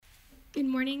Good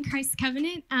morning, Christ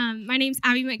Covenant. My name's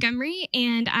Abby Montgomery,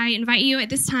 and I invite you at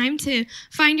this time to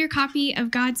find your copy of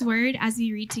God's Word as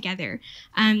we read together.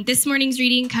 This morning's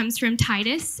reading comes from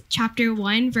Titus, chapter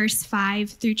 1, verse 5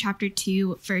 through chapter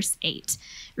 2, verse 8.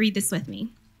 Read this with me.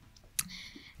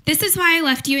 This is why I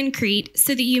left you in Crete,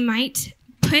 so that you might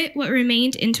put what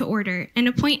remained into order and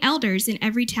appoint elders in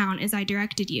every town as I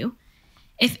directed you.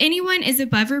 If anyone is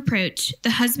above reproach,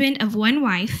 the husband of one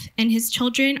wife, and his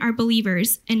children are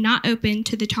believers and not open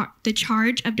to the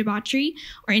charge of debauchery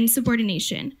or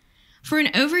insubordination. For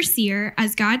an overseer,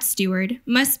 as God's steward,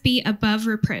 must be above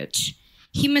reproach.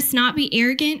 He must not be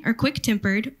arrogant or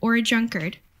quick-tempered or a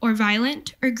drunkard or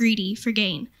violent or greedy for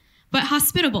gain, but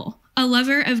hospitable, a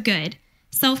lover of good,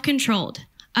 self-controlled,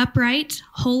 upright,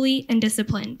 holy, and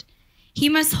disciplined. He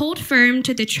must hold firm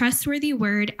to the trustworthy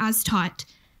word as taught,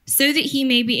 so that he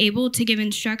may be able to give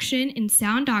instruction in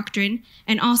sound doctrine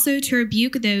and also to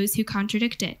rebuke those who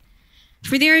contradict it.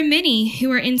 For there are many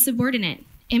who are insubordinate,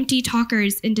 empty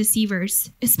talkers and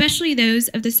deceivers, especially those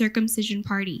of the circumcision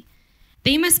party.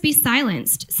 They must be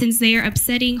silenced, since they are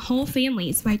upsetting whole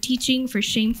families by teaching for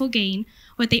shameful gain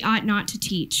what they ought not to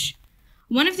teach.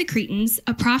 One of the Cretans,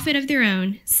 a prophet of their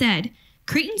own, said,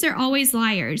 "Cretans are always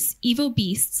liars, evil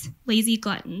beasts, lazy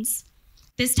gluttons."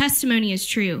 This testimony is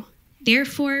true.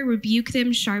 Therefore, rebuke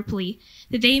them sharply,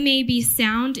 that they may be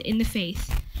sound in the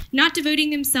faith, not devoting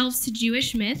themselves to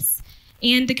Jewish myths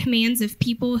and the commands of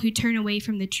people who turn away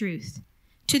from the truth.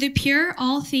 To the pure,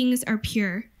 all things are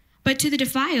pure, but to the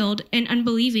defiled and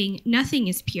unbelieving, nothing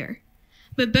is pure.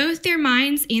 But both their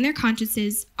minds and their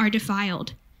consciences are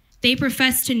defiled. They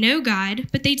profess to know God,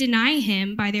 but they deny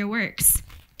him by their works.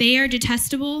 They are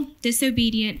detestable,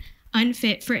 disobedient,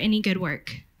 unfit for any good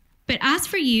work. But as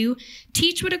for you,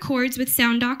 teach what accords with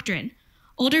sound doctrine.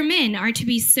 Older men are to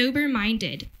be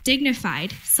sober-minded,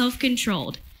 dignified,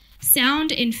 self-controlled,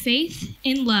 sound in faith,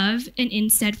 in love, and in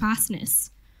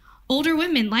steadfastness. Older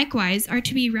women likewise are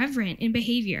to be reverent in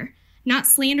behavior, not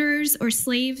slanderers or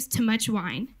slaves to much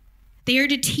wine. They are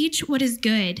to teach what is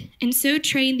good, and so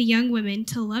train the young women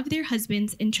to love their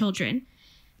husbands and children,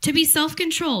 to be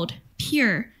self-controlled,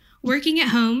 pure, working at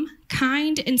home,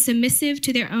 kind and submissive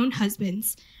to their own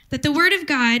husbands, that the word of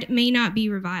God may not be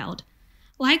reviled.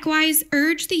 Likewise,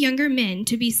 urge the younger men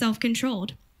to be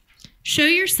self-controlled. Show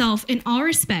yourself in all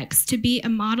respects to be a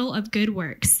model of good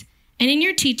works, and in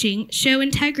your teaching show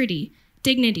integrity,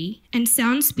 dignity, and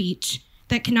sound speech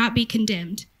that cannot be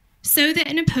condemned, so that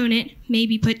an opponent may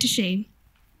be put to shame,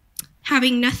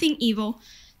 having nothing evil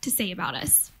to say about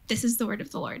us. This is the word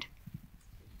of the Lord.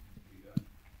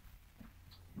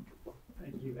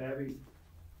 Thank you, Abby.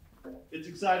 It's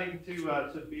exciting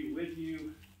to be with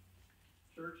you,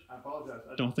 church. I apologize.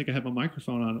 I don't think I have my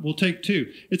microphone on. We'll take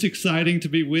two. It's exciting to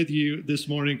be with you this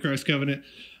morning, Christ Covenant.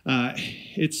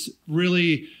 It's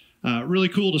really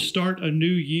cool to start a new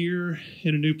year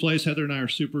in a new place. Heather and I are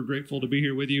super grateful to be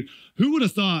here with you. Who would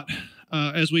have thought,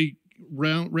 as we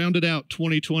rounded out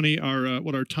 2020,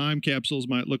 what our time capsules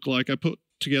might look like? I put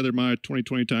together my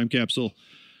 2020 time capsule.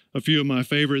 A few of my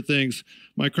favorite things: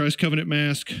 my Christ Covenant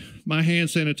mask, my hand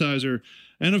sanitizer,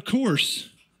 and of course,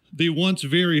 the once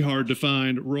very hard to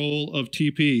find roll of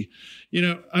TP.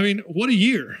 What a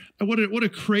year. What a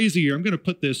crazy year. I'm going to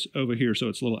put this over here so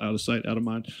it's a little out of sight, out of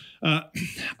mind.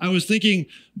 I was thinking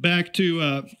back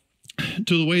to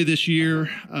the way this year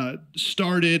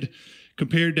started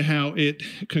compared to how it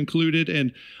concluded.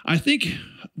 And I think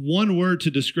one word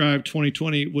to describe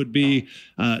 2020 would be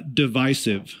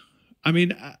divisive. I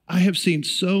mean, I have seen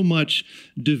so much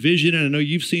division, and I know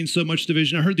you've seen so much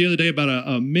division. I heard the other day about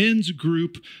a men's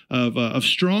group of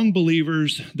strong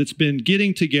believers that's been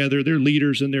getting together. Their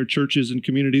leaders in their churches and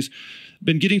communities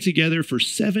been getting together for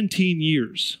 17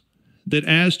 years. That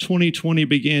as 2020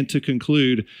 began to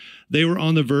conclude, they were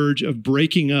on the verge of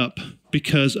breaking up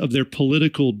because of their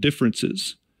political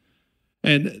differences.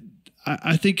 And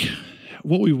I think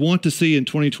what we want to see in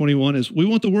 2021 is we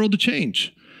want the world to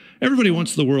change. Everybody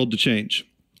wants the world to change.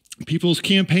 People's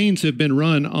campaigns have been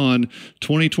run on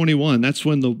 2021. That's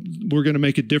when we're going to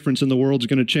make a difference and the world's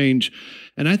going to change.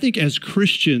 And I think as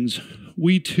Christians,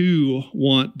 we too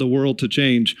want the world to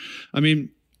change. I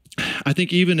mean, I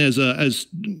think even as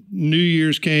New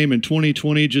Year's came and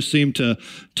 2020 just seemed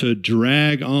to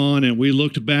drag on, and we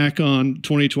looked back on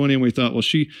 2020 and we thought, well,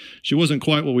 she wasn't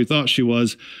quite what we thought she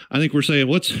was. I think we're saying,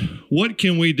 what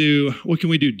can we do? What can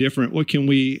we do different? What can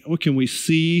we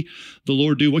see the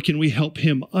Lord do? What can we help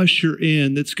him usher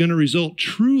in that's going to result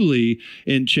truly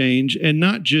in change, and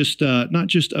not just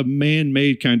a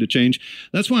man-made kind of change?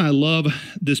 That's why I love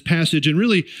this passage and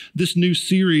really this new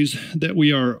series that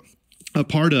we are a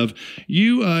part of,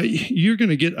 you're going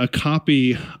to get a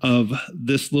copy of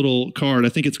this little card. I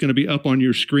think it's going to be up on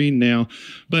your screen now.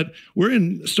 But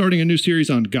we're starting a new series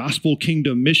on Gospel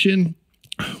Kingdom Mission,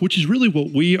 which is really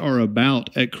what we are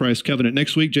about at Christ Covenant.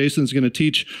 Next week, Jason's going to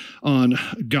teach on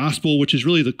gospel, which is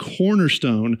really the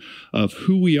cornerstone of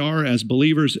who we are as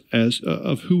believers,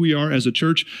 of who we are as a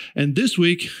church. And this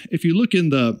week, if you look in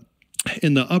the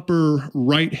upper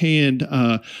right-hand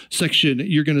section,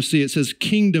 you're going to see it says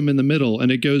kingdom in the middle,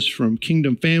 and it goes from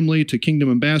kingdom family to kingdom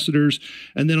ambassadors.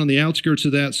 And then on the outskirts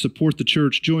of that, support the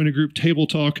church, join a group, table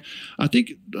talk. I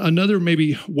think another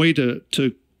maybe way to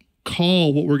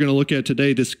call what we're going to look at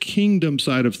today, this kingdom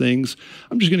side of things,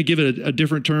 I'm just going to give it a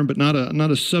different term, but not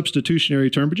a substitutionary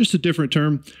term, but just a different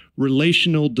term,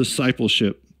 relational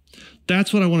discipleship.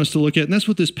 That's what I want us to look at, and that's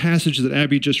what this passage that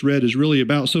Abby just read is really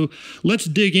about. So let's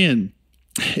dig in.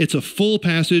 It's a full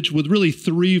passage with really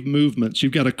three movements.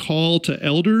 You've got a call to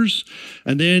elders,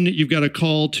 and then you've got a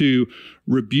call to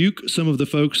rebuke some of the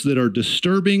folks that are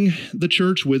disturbing the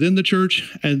church within the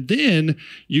church, and then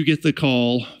you get the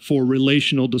call for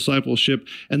relational discipleship,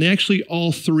 and they actually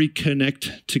all three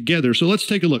connect together. So let's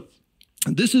take a look.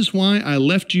 This is why I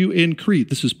left you in Crete.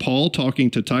 This is Paul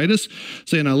talking to Titus,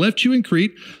 saying, I left you in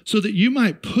Crete so that you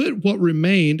might put what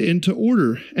remained into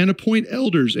order and appoint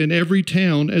elders in every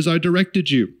town as I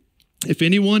directed you. If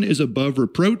anyone is above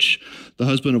reproach, the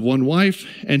husband of one wife,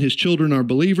 and his children are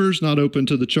believers, not open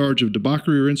to the charge of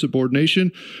debauchery or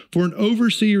insubordination, for an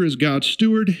overseer is God's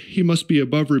steward, he must be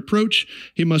above reproach,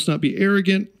 he must not be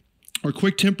arrogant, or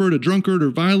quick-tempered, a drunkard, or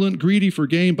violent, greedy for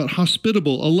gain, but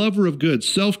hospitable, a lover of good,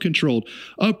 self-controlled,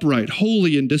 upright,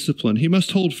 holy in discipline. He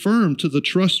must hold firm to the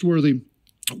trustworthy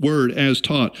word as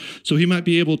taught, so he might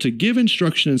be able to give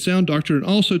instruction in sound doctrine and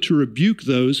also to rebuke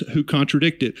those who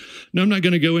contradict it. Now, I'm not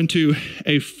going to go into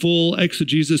a full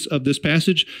exegesis of this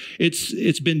passage.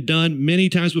 It's been done many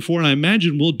times before, and I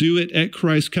imagine we'll do it at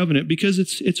Christ Covenant because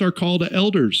it's our call to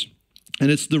elders. And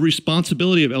it's the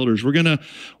responsibility of elders. We're gonna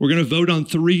vote on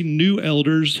 3 new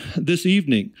elders this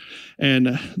evening.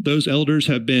 And those elder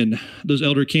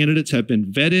candidates have been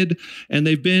vetted and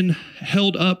they've been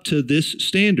held up to this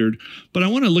standard. But I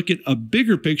want to look at a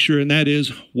bigger picture, and that is,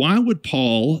 why would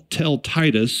Paul tell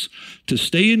Titus to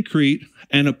stay in Crete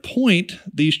and appoint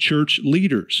these church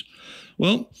leaders?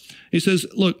 Well, he says,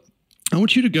 look, I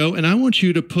want you to go and I want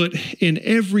you to put in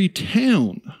every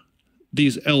town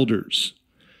these elders.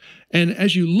 And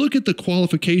as you look at the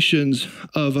qualifications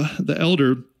of the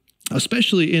elder,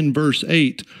 especially in verse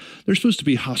 8, they're supposed to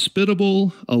be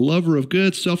hospitable, a lover of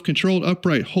good, self-controlled,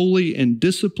 upright, holy, and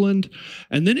disciplined.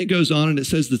 And then it goes on and it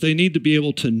says that they need to be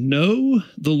able to know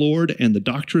the Lord and the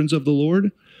doctrines of the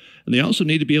Lord. And they also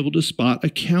need to be able to spot a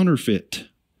counterfeit.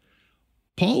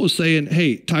 Paul was saying,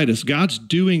 hey, Titus, God's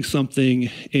doing something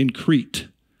in Crete.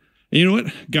 And you know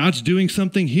what? God's doing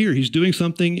something here. He's doing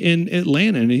something in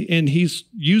Atlanta, and he's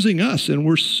using us. And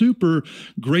we're super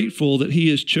grateful that he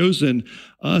has chosen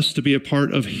us to be a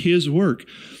part of his work.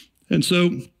 And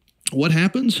so what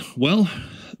happens? Well,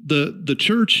 the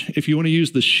church, if you want to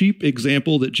use the sheep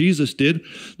example that Jesus did,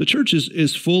 the church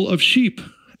is full of sheep.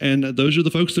 And those are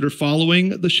the folks that are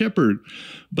following the shepherd.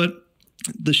 But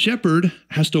the shepherd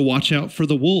has to watch out for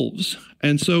the wolves.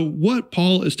 And so what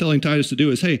Paul is telling Titus to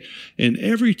do is, hey, in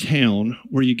every town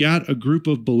where you got a group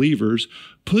of believers,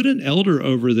 put an elder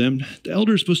over them. The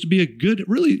elder is supposed to be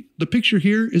the picture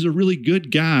here is a really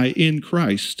good guy in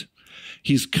Christ.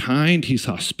 He's kind, he's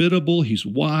hospitable, he's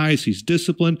wise, he's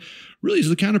disciplined. Really, he's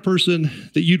the kind of person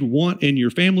that you'd want in your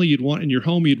family, you'd want in your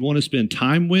home, you'd want to spend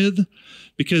time with,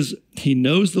 because he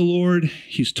knows the Lord,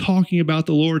 he's talking about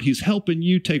the Lord, he's helping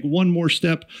you take one more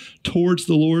step towards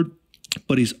the Lord,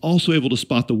 but he's also able to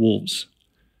spot the wolves.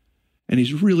 And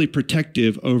he's really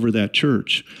protective over that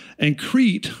church. And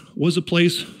Crete was a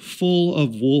place full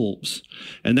of wolves.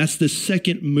 And that's the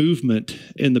second movement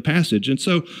in the passage. And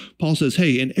so Paul says,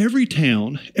 hey, in every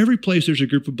town, every place there's a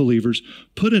group of believers,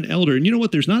 put an elder. And you know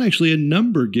what? There's not actually a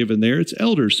number given there. It's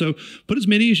elders. So put as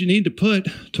many as you need to put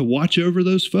to watch over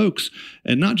those folks.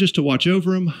 And not just to watch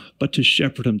over them, but to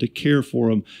shepherd them, to care for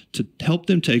them, to help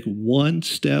them take one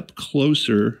step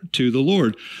closer to the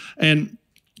Lord. And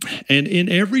in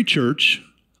every church,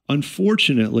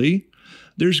 unfortunately,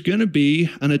 there's going to be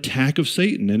an attack of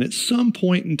Satan. And at some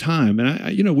point in time,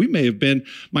 and we may have been,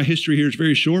 my history here is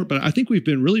very short, but I think we've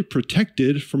been really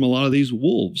protected from a lot of these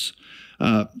wolves.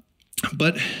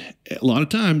 But a lot of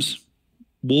times,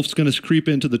 wolves going to creep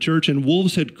into the church, and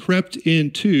wolves had crept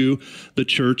into the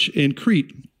church in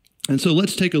Crete. And so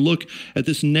let's take a look at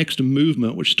this next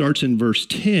movement, which starts in verse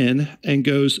 10 and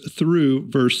goes through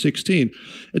verse 16.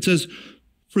 It says,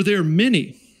 "For there are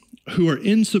many who are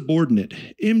insubordinate,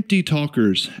 empty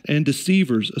talkers, and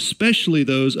deceivers, especially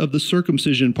those of the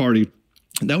circumcision party.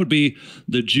 That would be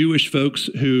the Jewish folks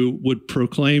who would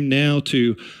proclaim now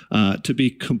to be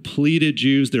completed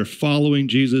Jews. They're following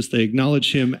Jesus. They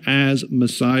acknowledge him as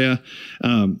Messiah.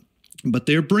 But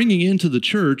they're bringing into the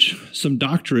church some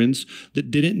doctrines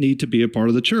that didn't need to be a part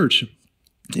of the church.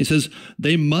 He says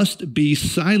they must be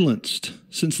silenced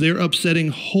since they're upsetting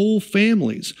whole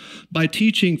families by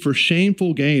teaching for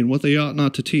shameful gain what they ought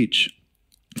not to teach.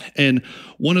 And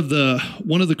one of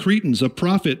the Cretans, a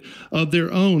prophet of their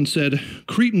own, said,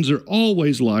 "Cretans are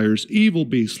always liars, evil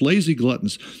beasts, lazy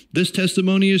gluttons. This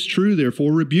testimony is true,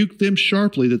 therefore rebuke them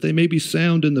sharply, that they may be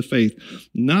sound in the faith,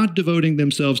 not devoting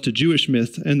themselves to Jewish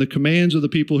myth and the commands of the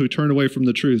people who turn away from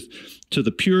the truth. To the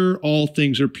pure, all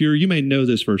things are pure." You may know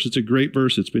this verse. It's a great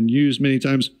verse. It's been used many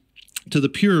times. To the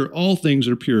pure, all things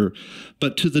are pure,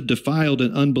 but to the defiled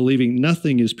and unbelieving,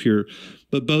 nothing is pure.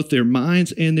 But both their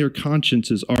minds and their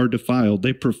consciences are defiled.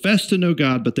 They profess to know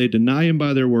God, but they deny him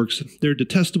by their works. They're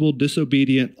detestable,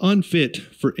 disobedient, unfit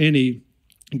for any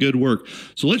good work.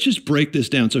 So let's just break this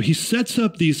down. So he sets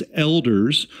up these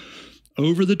elders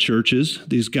over the churches,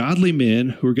 these godly men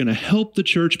who are going to help the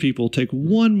church people take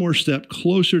one more step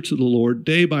closer to the Lord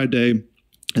day by day.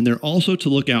 And they're also to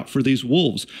look out for these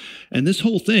wolves. And this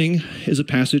whole thing is a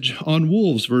passage on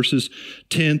wolves, verses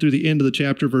 10 through the end of the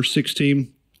chapter, verse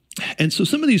 16. And so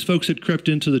some of these folks had crept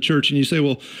into the church, and you say,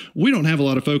 well, we don't have a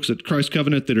lot of folks at Christ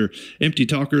Covenant that are empty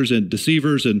talkers and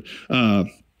deceivers and,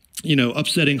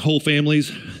 upsetting whole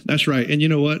families. That's right. And you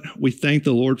know what? We thank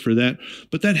the Lord for that.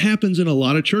 But that happens in a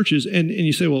lot of churches. And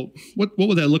you say, well, what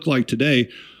would that look like today?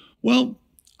 Well,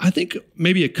 I think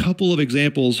maybe a couple of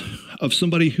examples of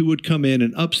somebody who would come in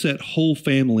and upset whole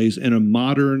families in a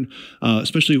modern,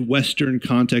 especially Western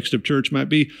context of church might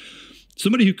be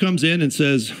somebody who comes in and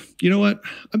says, you know what,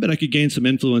 I bet I could gain some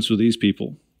influence with these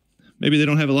people. Maybe they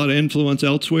don't have a lot of influence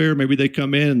elsewhere. Maybe they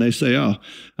come in and they say,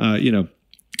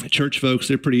 church folks,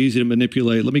 they're pretty easy to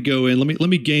manipulate. Let me go in. Let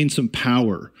me gain some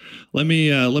power. Let me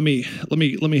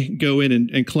go in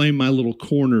and claim my little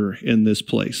corner in this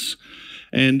place.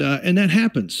 And that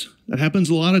happens. That happens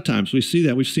a lot of times. We see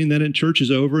that. We've seen that in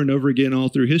churches over and over again all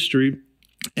through history.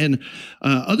 And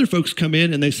other folks come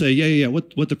in and they say, yeah,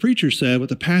 what the preacher said, what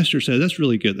the pastor said, that's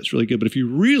really good. That's really good. But if you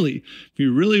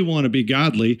really want to be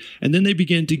godly, and then they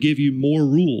begin to give you more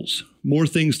rules, more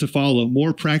things to follow,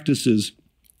 more practices.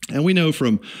 And we know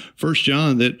from 1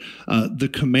 John that the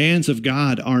commands of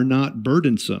God are not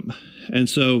burdensome. And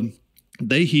so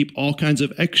they heap all kinds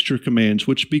of extra commands,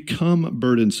 which become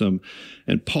burdensome.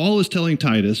 And Paul is telling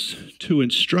Titus to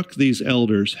instruct these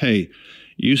elders, hey,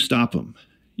 you stop them.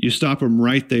 You stop them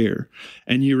right there.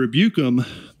 And you rebuke them,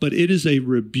 but it is a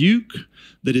rebuke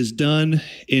that is done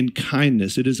in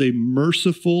kindness. It is a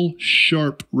merciful,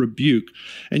 sharp rebuke.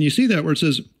 And you see that where it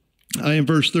says in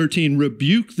verse 13,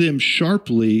 rebuke them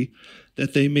sharply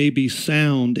that they may be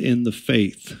sound in the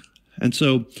faith. And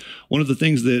so one of the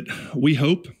things that we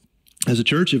hope as a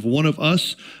church, if one of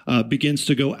us begins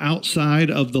to go outside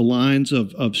of the lines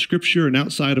of Scripture and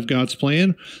outside of God's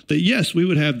plan, that yes, we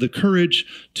would have the courage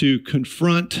to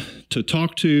confront, to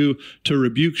talk to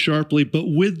rebuke sharply, but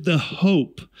with the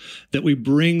hope that we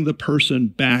bring the person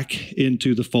back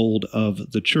into the fold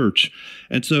of the church.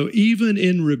 And so even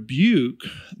in rebuke,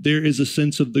 there is a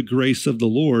sense of the grace of the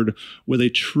Lord with a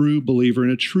true believer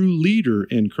and a true leader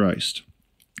in Christ.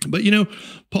 But,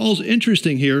 Paul's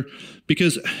interesting here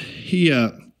because he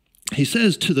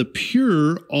says, to the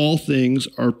pure, all things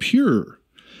are pure.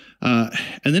 And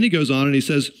then he goes on and he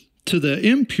says, to the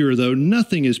impure, though,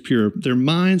 nothing is pure. Their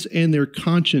minds and their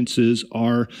consciences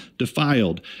are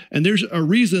defiled. And there's a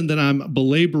reason that I'm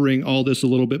belaboring all this a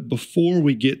little bit before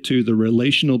we get to the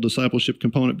relational discipleship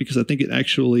component, because I think it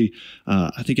actually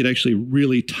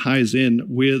really ties in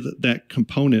with that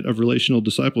component of relational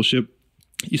discipleship.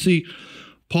 You see,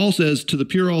 Paul says, to the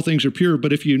pure, all things are pure.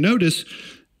 But if you notice,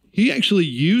 he actually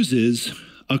uses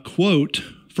a quote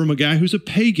from a guy who's a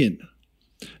pagan.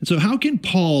 And so how can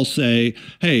Paul say,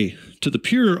 hey, to the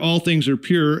pure, all things are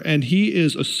pure, and he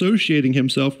is associating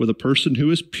himself with a person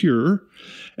who is pure,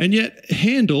 and yet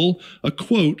handle a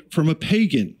quote from a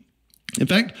pagan? In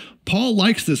fact, Paul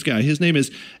likes this guy. His name is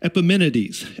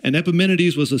Epimenides. And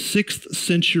Epimenides was a 6th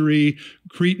century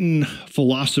Cretan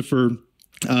philosopher.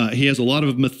 He has a lot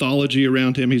of mythology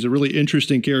around him. He's a really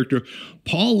interesting character.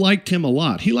 Paul liked him a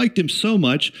lot. He liked him so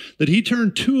much that he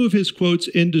turned 2 of his quotes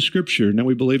into Scripture. Now,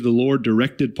 we believe the Lord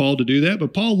directed Paul to do that,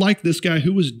 but Paul liked this guy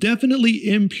who was definitely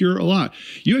impure a lot.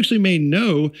 You actually may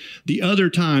know the other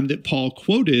time that Paul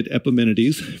quoted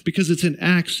Epimenides because it's in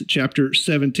Acts chapter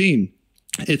 17.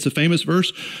 It's a famous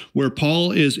verse where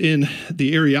Paul is in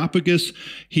the Areopagus.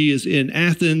 He is in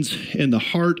Athens, in the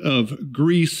heart of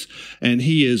Greece, and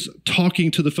he is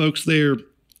talking to the folks there,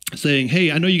 saying,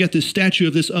 hey, I know you got this statue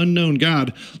of this unknown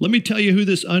God. Let me tell you who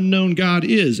this unknown God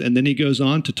is. And then he goes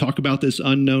on to talk about this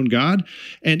unknown God.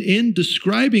 And in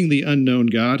describing the unknown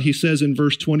God, he says in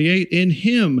verse 28, in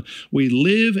him we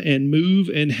live and move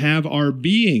and have our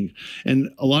being. And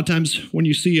a lot of times when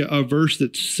you see a verse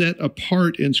that's set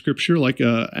apart in Scripture, like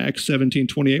Acts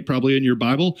 17:28, probably in your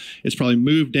Bible, it's probably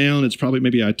moved down. It's probably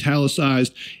maybe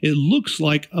italicized. It looks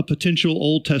like a potential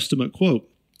Old Testament quote.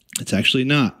 It's actually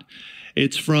not.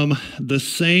 It's from the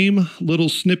same little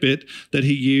snippet that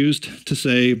he used to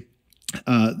say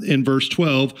in verse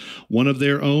 12, one of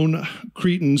their own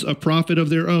Cretans, a prophet of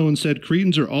their own, said,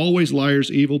 Cretans are always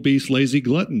liars, evil beasts, lazy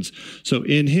gluttons. So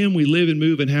in him we live and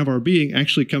move and have our being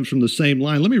actually comes from the same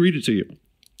line. Let me read it to you.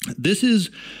 This is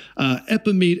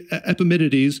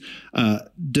Epimenides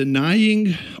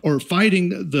denying or fighting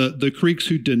the Greeks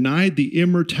who denied the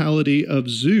immortality of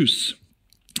Zeus.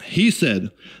 He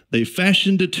said, they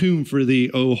fashioned a tomb for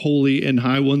thee, O holy and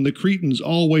high one. The Cretans,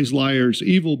 always liars,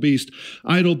 evil beast,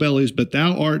 idle bellies, but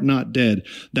thou art not dead.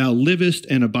 Thou livest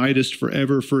and abidest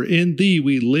forever, for in thee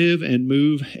we live and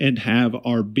move and have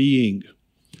our being.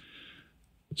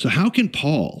 So how can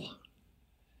Paul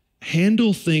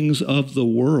handle things of the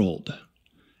world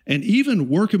and even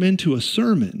work them into a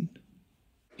sermon?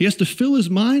 He has to fill his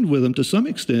mind with them to some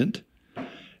extent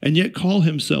and yet call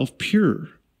himself pure.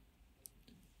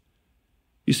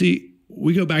 You see,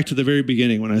 we go back to the very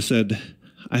beginning when I said,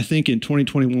 I think in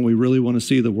 2021 we really want to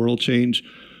see the world change.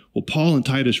 Well, Paul and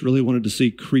Titus really wanted to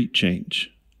see Crete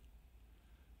change.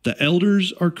 The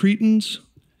elders are Cretans,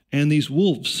 and these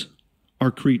wolves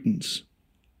are Cretans.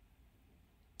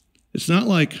 It's not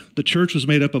like the church was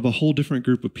made up of a whole different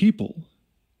group of people.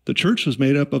 The church was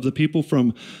made up of the people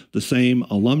from the same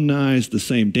alumni, the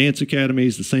same dance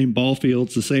academies, the same ball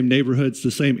fields, the same neighborhoods,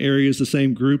 the same areas, the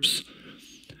same groups.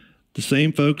 The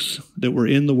same folks that were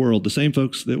in the world, the same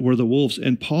folks that were the wolves.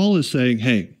 And Paul is saying,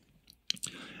 hey,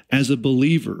 as a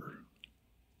believer,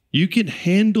 you can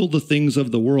handle the things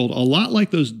of the world a lot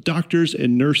like those doctors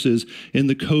and nurses in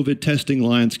the COVID testing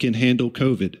lines can handle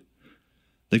COVID.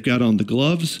 They've got on the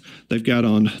gloves, they've got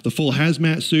on the full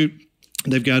hazmat suit,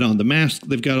 they've got on the mask,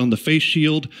 they've got on the face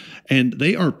shield, and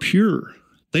they are pure.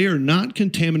 They are not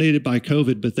contaminated by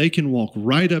COVID, but they can walk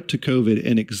right up to COVID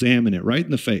and examine it right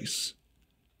in the face.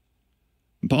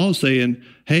 And Paul is saying,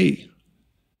 hey,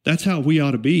 that's how we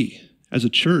ought to be as a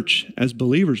church, as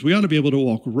believers. We ought to be able to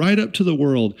walk right up to the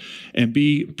world and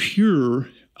be pure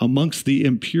amongst the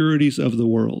impurities of the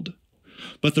world.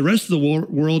 But the rest of the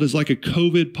world is like a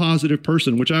COVID positive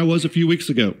person, which I was a few weeks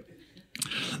ago.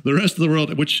 The rest of the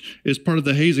world, which is part of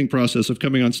the hazing process of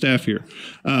coming on staff here.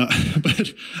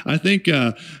 But I think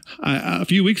a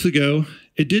few weeks ago,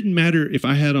 it didn't matter if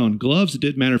I had on gloves. It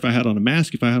didn't matter if I had on a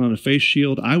mask, if I had on a face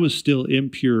shield. I was still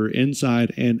impure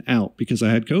inside and out because I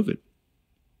had COVID.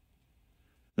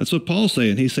 That's what Paul's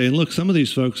saying. He's saying, look, some of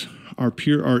these folks are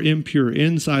impure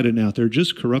inside and out. They're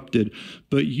just corrupted.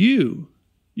 But you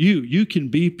can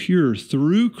be pure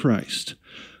through Christ,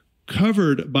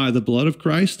 covered by the blood of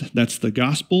Christ. That's the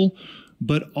gospel,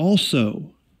 but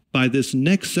also by this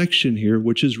next section here,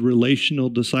 which is relational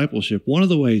discipleship. One of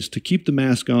the ways to keep the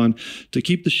mask on, to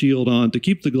keep the shield on, to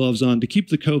keep the gloves on, to keep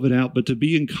the COVID out, but to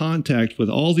be in contact with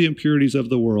all the impurities of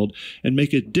the world and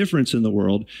make a difference in the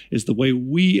world is the way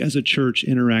we as a church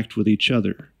interact with each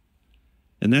other.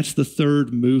 And that's the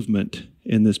third movement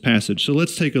in this passage. So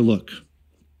let's take a look.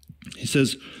 He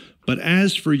says, but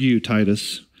as for you,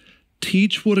 Titus,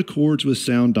 teach what accords with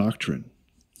sound doctrine.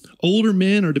 Older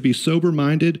men are to be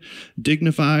sober-minded,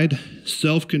 dignified,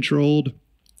 self-controlled,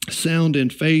 sound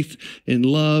in faith, in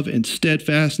love, and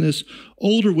steadfastness.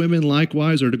 Older women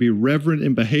likewise are to be reverent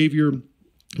in behavior,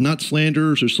 not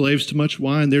slanderers or slaves to much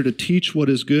wine. They're to teach what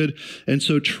is good. And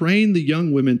so train the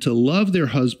young women to love their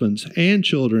husbands and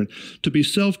children, to be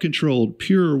self-controlled,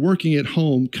 pure, working at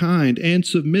home, kind, and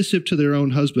submissive to their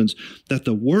own husbands, that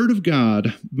the word of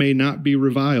God may not be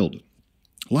reviled.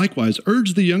 Likewise,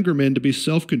 urge the younger men to be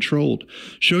self-controlled.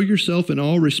 Show yourself in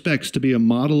all respects to be a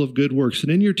model of good works.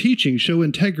 And in your teaching, show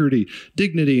integrity,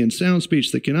 dignity, and sound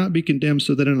speech that cannot be condemned,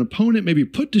 so that an opponent may be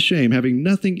put to shame, having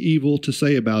nothing evil to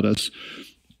say about us.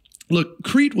 Look,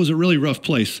 Crete was a really rough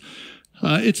place.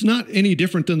 It's not any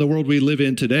different than the world we live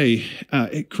in today.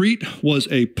 Crete was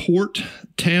a port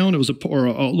town. It was a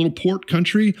little port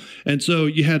country. And so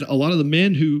you had a lot of the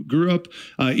men who grew up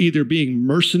either being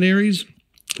mercenaries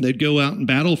They'd go out and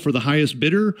battle for the highest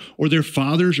bidder, or their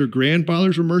fathers or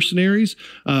grandfathers were mercenaries.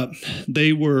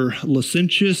 They were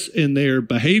licentious in their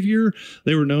behavior.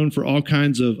 They were known for all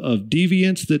kinds of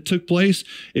deviance that took place.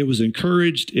 It was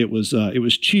encouraged. It was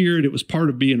cheered. It was part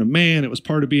of being a man. It was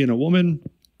part of being a woman.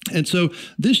 And so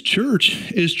this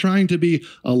church is trying to be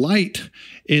a light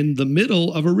in the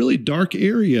middle of a really dark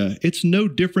area. It's no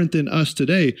different than us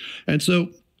today. And so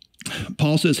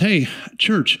Paul says, hey,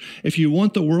 church, if you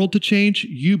want the world to change,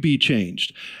 you be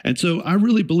changed. And so I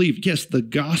really believe, yes, the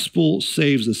gospel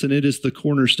saves us and it is the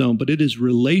cornerstone, but it is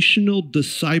relational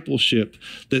discipleship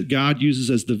that God uses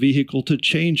as the vehicle to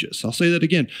change us. I'll say that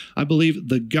again. I believe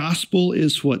the gospel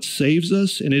is what saves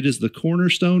us and it is the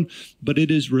cornerstone, but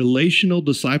it is relational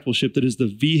discipleship that is the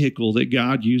vehicle that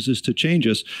God uses to change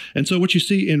us. And so what you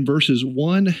see in verses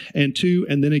 1 and 2,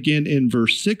 and then again in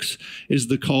verse 6 is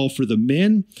the call for the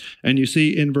men. And you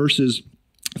see in verses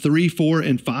 3, 4,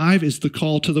 and 5 is the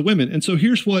call to the women. And so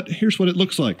here's what it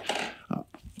looks like.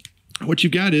 What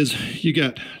you've got is you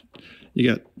got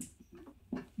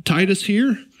Titus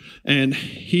here, and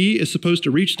he is supposed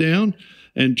to reach down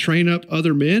and train up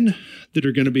other men that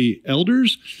are going to be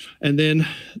elders. And then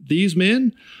these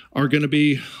men are going to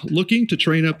be looking to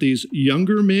train up these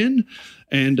younger men.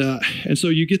 And so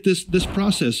you get this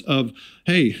process of,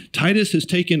 hey, Titus has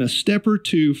taken a step or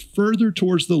two further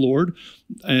towards the Lord,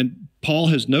 and Paul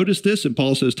has noticed this, and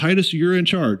Paul says, Titus, you're in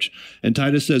charge. And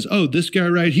Titus says, oh, this guy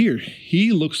right here,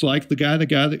 he looks like the guy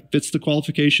that fits the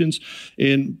qualifications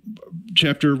in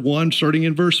chapter 1, starting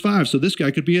in verse 5. So this guy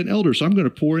could be an elder, so I'm going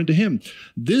to pour into him.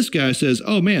 This guy says,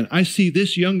 oh man, I see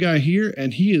this young guy here,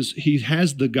 and he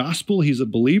has the gospel, he's a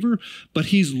believer, but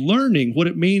he's learning what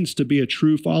it means to be a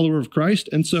true follower of Christ.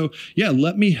 And so, yeah,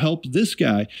 let me help this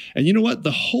guy. And you know what?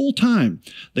 The whole time,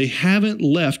 they haven't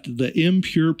left the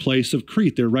impure place of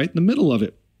Crete. They're right in the middle of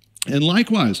it. And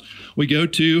likewise, we go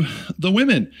to the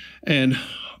women, and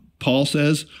Paul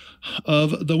says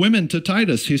of the women to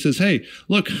Titus, he says, hey,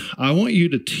 look, I want you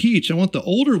to teach. I want the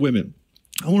older women.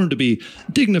 I want them to be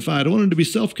dignified. I want them to be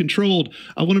self-controlled.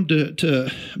 I want them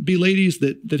to be ladies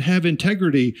that have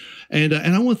integrity. And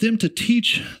I want them to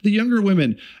teach the younger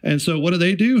women. And so what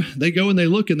do? They go and they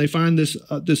look and they find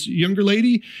this younger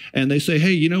lady and they say,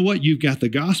 hey, you know what? You've got the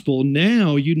gospel.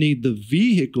 Now you need the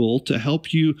vehicle to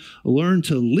help you learn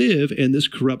to live in this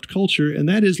corrupt culture. And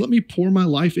that is, let me pour my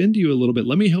life into you a little bit.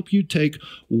 Let me help you take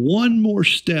one more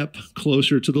step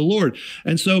closer to the Lord.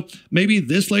 And so maybe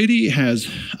this lady has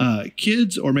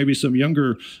kids, or maybe some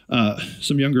younger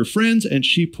friends, and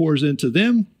she pours into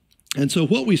them. And so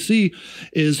what we see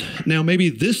is now maybe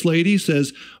this lady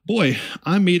says, boy,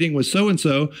 I'm meeting with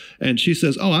so-and-so. And she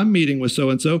says, oh, I'm meeting with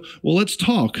so-and-so. Well, let's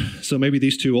talk. So maybe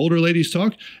these two older ladies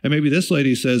talk. And maybe this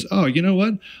lady says, oh, you know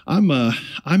what? I'm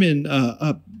in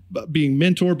being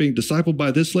mentored, being discipled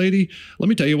by this lady. Let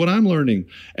me tell you what I'm learning.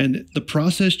 And the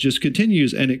process just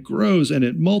continues and it grows and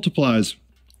it multiplies.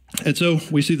 And so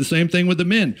we see the same thing with the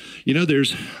men. You know,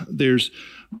 there's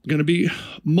going to be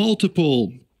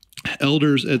multiple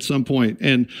elders at some point,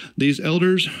 and these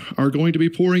elders are going to be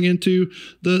pouring into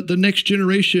the next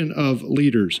generation of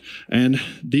leaders, and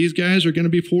these guys are going to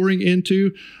be pouring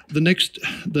into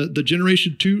the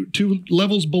generation two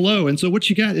levels below. And so what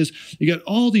you got is you got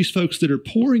all these folks that are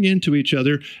pouring into each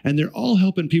other, and they're all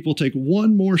helping people take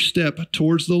one more step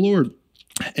towards the Lord.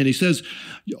 And he says,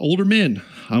 older men,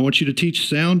 I want you to teach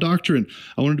sound doctrine.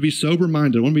 I want them to be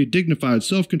sober-minded. I want them to be dignified,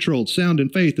 self-controlled, sound in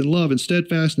faith and love and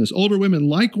steadfastness. Older women,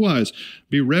 likewise,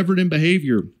 be reverent in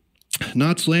behavior,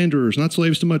 not slanderers, not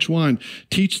slaves to much wine.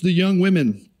 Teach the young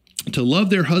women to love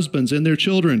their husbands and their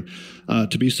children,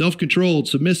 to be self-controlled,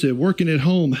 submissive, working at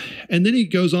home. And then he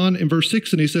goes on in verse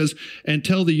 6 and he says, and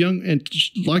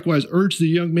likewise urge the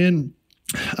young men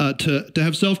to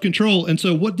have self-control. And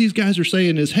so what these guys are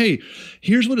saying is, hey,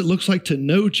 here's what it looks like to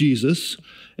know Jesus.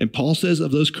 And Paul says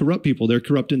of those corrupt people, they're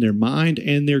corrupt in their mind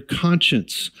and their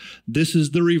conscience. This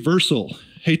is the reversal.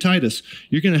 Hey, Titus,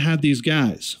 you're going to have these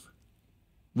guys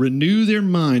renew their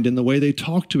mind in the way they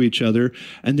talk to each other,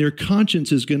 and their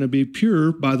conscience is going to be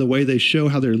pure by the way they show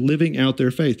how they're living out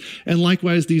their faith. And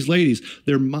likewise, these ladies,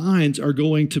 their minds are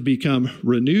going to become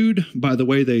renewed by the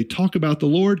way they talk about the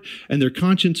Lord, and their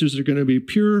consciences are going to be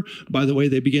pure by the way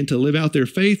they begin to live out their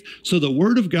faith, so the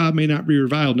word of God may not be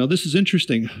reviled. Now, this is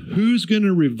interesting. Who's going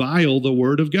to revile the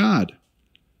word of God?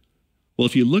 Well,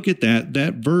 if you look at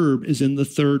that verb is in the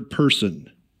third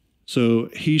person. So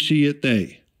he, she, it,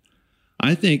 they.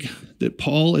 I think that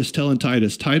Paul is telling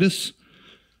Titus,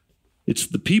 it's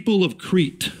the people of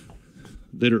Crete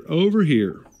that are over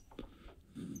here.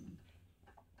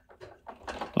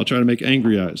 I'll try to make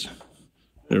angry eyes.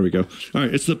 There we go. All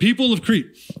right, it's the people of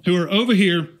Crete who are over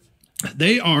here,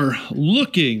 they are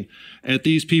looking at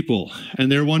these people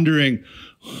and they're wondering,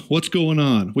 what's going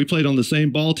on? We played on the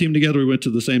same ball team together. We went to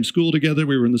the same school together.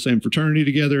 We were in the same fraternity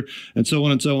together, and so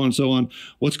on and so on and so on.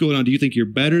 What's going on? Do you think you're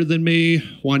better than me?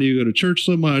 Why do you go to church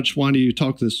so much? Why do you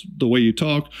talk the way you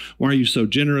talk? Why are you so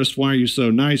generous? Why are you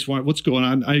so nice? What's going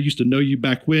on? I used to know you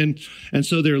back when. And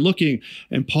so they're looking,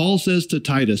 and Paul says to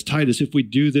Titus, if we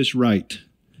do this right,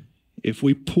 if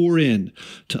we pour in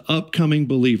to upcoming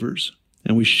believers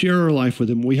and we share our life with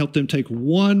them, we help them take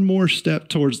one more step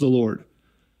towards the Lord,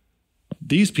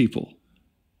 these people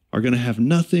are going to have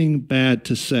nothing bad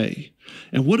to say.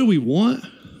 And what do we want?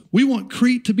 We want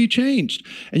Crete to be changed.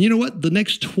 And you know what? The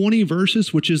next 20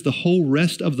 verses, which is the whole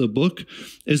rest of the book,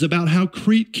 is about how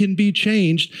Crete can be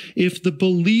changed if the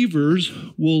believers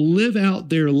will live out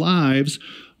their lives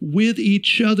with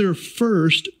each other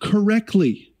first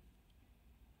correctly.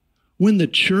 When the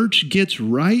church gets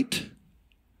right,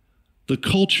 the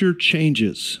culture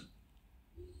changes.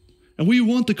 And we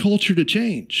want the culture to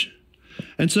change.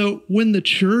 And so when the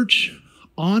church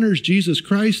honors Jesus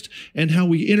Christ and how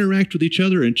we interact with each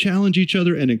other and challenge each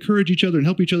other and encourage each other and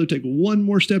help each other take one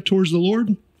more step towards the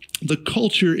Lord, the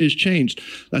culture is changed.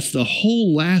 That's the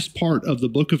whole last part of the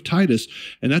book of Titus.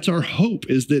 And that's our hope,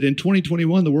 is that in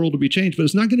 2021, the world will be changed. But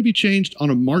it's not going to be changed on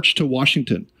a march to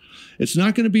Washington. It's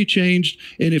not going to be changed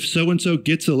and if so-and-so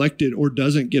gets elected or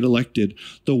doesn't get elected.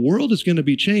 The world is going to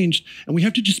be changed. And we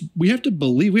have to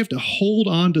believe, we have to hold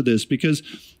on to this, because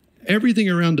everything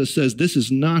around us says this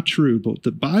is not true, but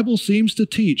the Bible seems to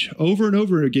teach over and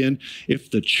over again, if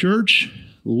the church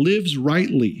lives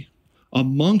rightly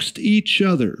amongst each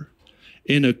other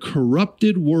in a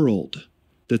corrupted world,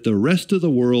 that the rest of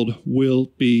the world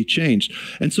will be changed.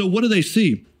 And so what do they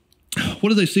see? What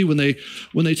do they see when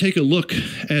they take a look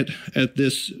at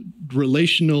this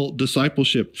relational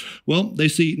discipleship? Well, they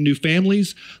see new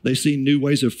families, they see new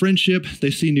ways of friendship,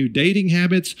 they see new dating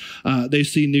habits, they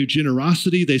see new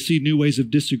generosity, they see new ways of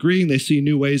disagreeing, they see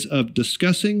new ways of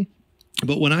discussing.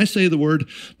 But when I say the word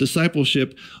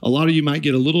discipleship, a lot of you might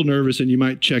get a little nervous and you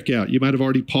might check out. You might have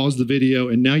already paused the video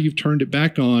and now you've turned it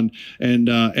back on, and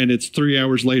it's 3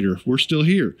 hours later. We're still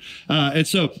here. And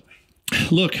so,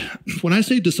 look, when I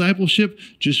say discipleship,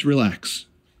 just relax.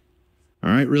 All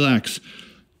right, relax.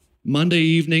 Monday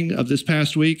evening of this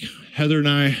past week, Heather and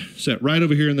I sat right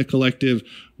over here in the collective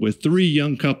with 3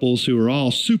 young couples who are all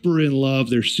super in love.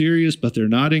 They're serious, but they're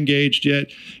not engaged yet.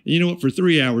 And you know what? For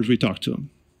 3 hours, we talked to them.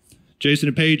 Jason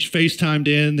and Paige FaceTimed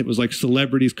in. It was like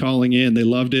celebrities calling in. They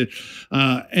loved it.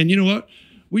 And you know what?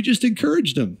 We just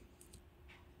encouraged them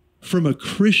from a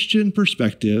Christian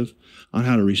perspective on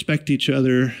how to respect each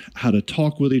other, how to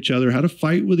talk with each other, how to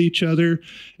fight with each other,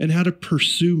 and how to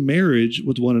pursue marriage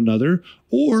with one another,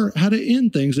 or how to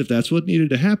end things if that's what needed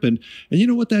to happen. And you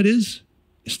know what that is?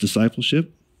 It's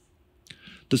discipleship.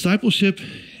 Discipleship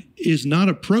is not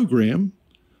a program,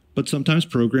 but sometimes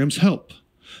programs help.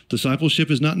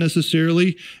 Discipleship is not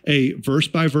necessarily a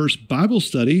verse-by-verse Bible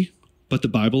study, but the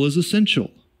Bible is essential.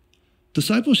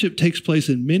 Discipleship takes place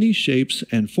in many shapes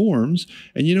and forms,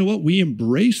 and you know what? We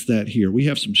embrace that here. We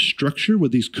have some structure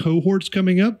with these cohorts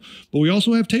coming up, but we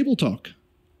also have table talk.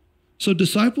 So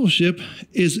discipleship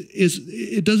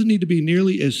it doesn't need to be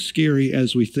nearly as scary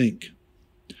as we think.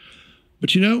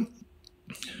 But you know,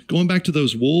 going back to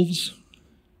those wolves,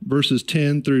 verses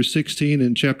 10 through 16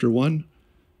 in chapter 1,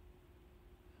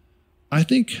 I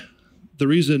think the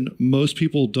reason most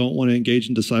people don't want to engage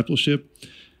in discipleship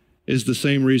is the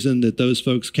same reason that those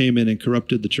folks came in and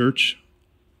corrupted the church.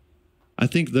 I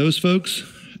think those folks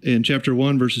in chapter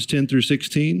 1, verses 10 through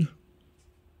 16,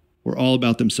 were all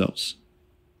about themselves.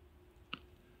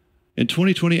 In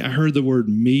 2020, I heard the word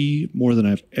me more than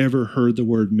I've ever heard the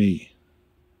word me.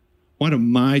 Why do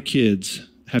my kids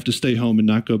have to stay home and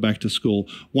not go back to school?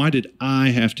 Why did I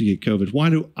have to get COVID? Why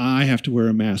do I have to wear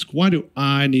a mask? Why do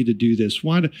I need to do this?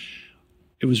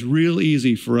 It was real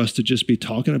easy for us to just be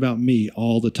talking about me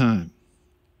all the time.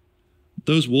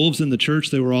 Those wolves in the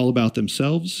church, they were all about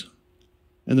themselves.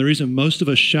 And the reason most of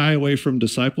us shy away from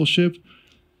discipleship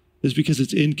is because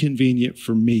it's inconvenient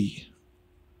for me.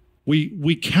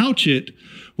 We couch it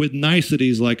with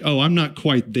niceties like, oh, I'm not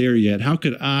quite there yet. How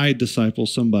could I disciple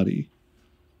somebody?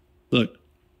 Look,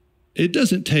 it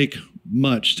doesn't take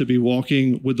much to be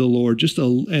walking with the Lord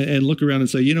and look around and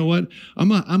say, you know what?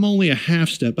 I'm only a half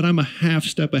step, but I'm a half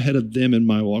step ahead of them in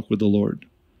my walk with the Lord.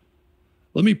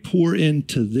 Let me pour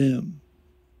into them.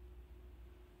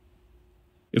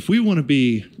 If we want to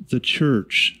be the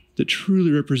church that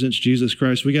truly represents Jesus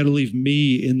Christ, we got to leave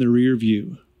me in the rear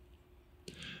view.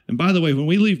 And by the way, when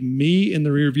we leave me in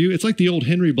the rear view, it's like the old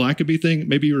Henry Blackaby thing.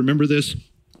 Maybe you remember this.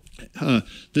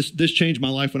 This changed my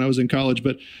life when I was in college,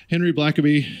 but Henry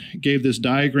Blackaby gave this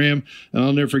diagram, and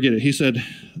I'll never forget it. He said,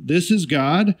 this is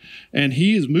God, and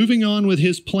he is moving on with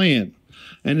his plan.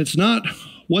 And it's not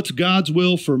what's God's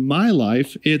will for my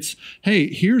life. It's,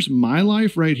 hey, here's my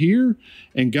life right here,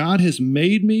 and God has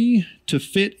made me to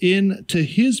fit into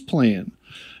his plan.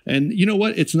 And you know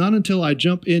what? It's not until I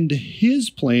jump into his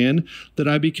plan that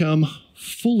I become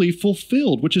fully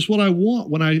fulfilled, which is what I want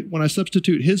when I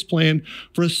substitute his plan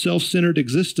for a self-centered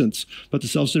existence. But the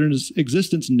self-centered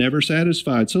existence never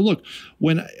satisfied. So look,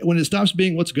 when it stops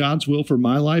being what's God's will for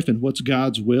my life and what's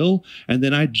God's will, and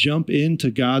then I jump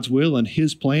into God's will and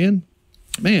his plan,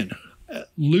 man,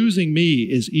 losing me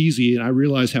is easy, and I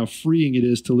realize how freeing it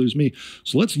is to lose me.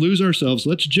 So let's lose ourselves.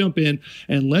 Let's jump in,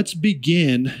 and let's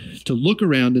begin to look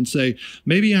around and say,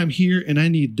 maybe I'm here and I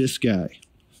need this guy.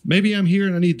 Maybe I'm here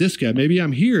and I need this guy. Maybe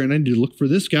I'm here and I need to look for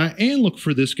this guy and look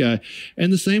for this guy.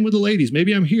 And the same with the ladies.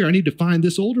 Maybe I'm here. I need to find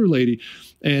this older lady.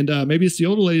 And maybe it's the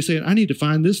older lady saying, I need to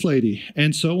find this lady.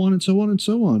 And so on and so on and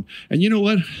so on. And you know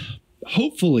what?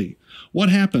 Hopefully, what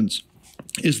happens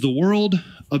is the world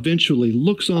eventually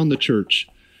looks on the church.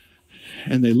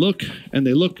 And they look and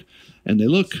they look and they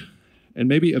look. And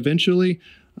maybe eventually,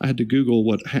 I had to Google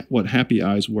what happy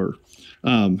eyes were.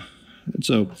 And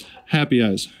so happy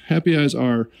eyes. Happy eyes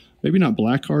are maybe not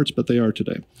black hearts, but they are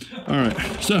today. All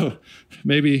right. So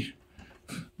maybe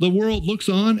the world looks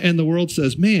on and the world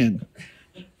says, man,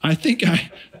 I think I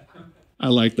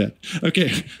like that.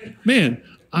 Okay. Man,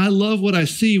 I love what I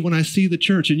see when I see the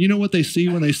church. And you know what they see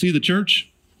when they see the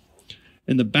church?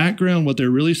 In the background, what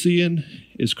they're really seeing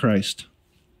is Christ.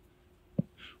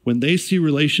 When they see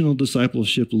relational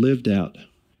discipleship lived out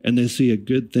and they see a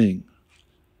good thing,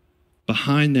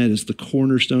 behind that is the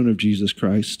cornerstone of Jesus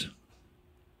Christ.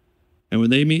 And when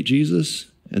they meet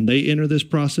Jesus and they enter this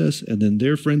process, and then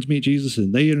their friends meet Jesus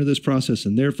and they enter this process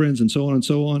and their friends, and so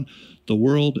on, the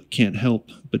world can't help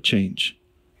but change.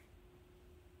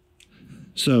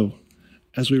 So,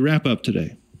 as we wrap up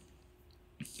today,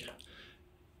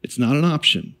 it's not an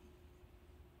option.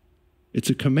 It's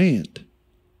a command.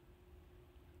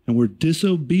 And we're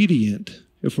disobedient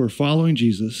if we're following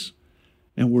Jesus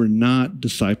and we're not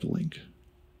discipling.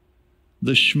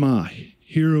 The Shema,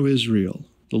 Hear, O Israel,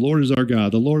 the Lord is our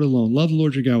God, the Lord alone. Love the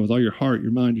Lord your God with all your heart,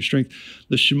 your mind, your strength.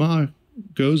 The Shema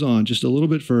goes on just a little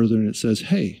bit further and it says,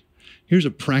 hey, here's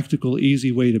a practical,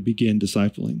 easy way to begin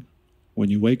discipling. When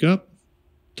you wake up,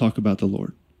 talk about the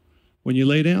Lord. When you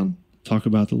lay down, talk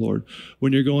about the Lord.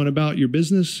 When you're going about your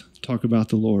business, talk about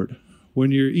the Lord.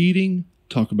 When you're eating,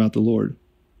 talk about the Lord.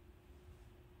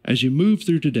 As you move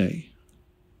through today,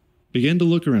 begin to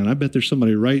look around. I bet there's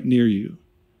somebody right near you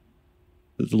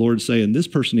that the Lord's saying, this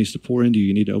person needs to pour into you.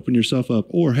 You need to open yourself up.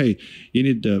 Or, hey, you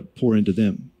need to pour into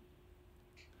them.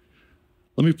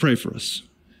 Let me pray for us.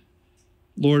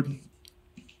 Lord,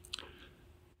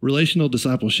 relational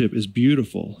discipleship is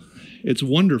beautiful. It's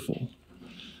wonderful.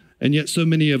 And yet so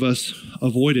many of us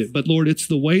avoid it. But Lord, it's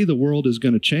the way the world is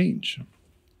going to change.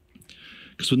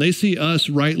 Because when they see us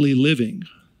rightly living,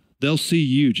 they'll see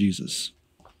you, Jesus.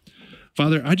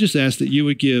 Father, I just ask that you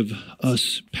would give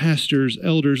us pastors,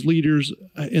 elders, leaders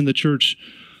in the church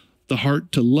the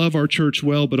heart to love our church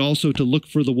well, but also to look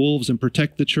for the wolves and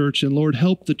protect the church. And Lord,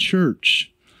 help the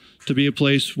church to be a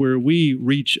place where we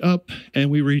reach up and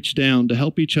we reach down to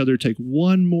help each other take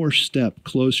one more step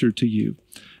closer to you.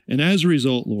 And as a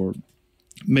result, Lord,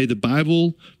 may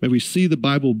we see the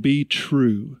Bible be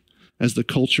true as the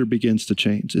culture begins to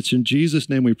change. It's in Jesus'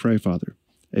 name we pray, Father.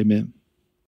 Amen.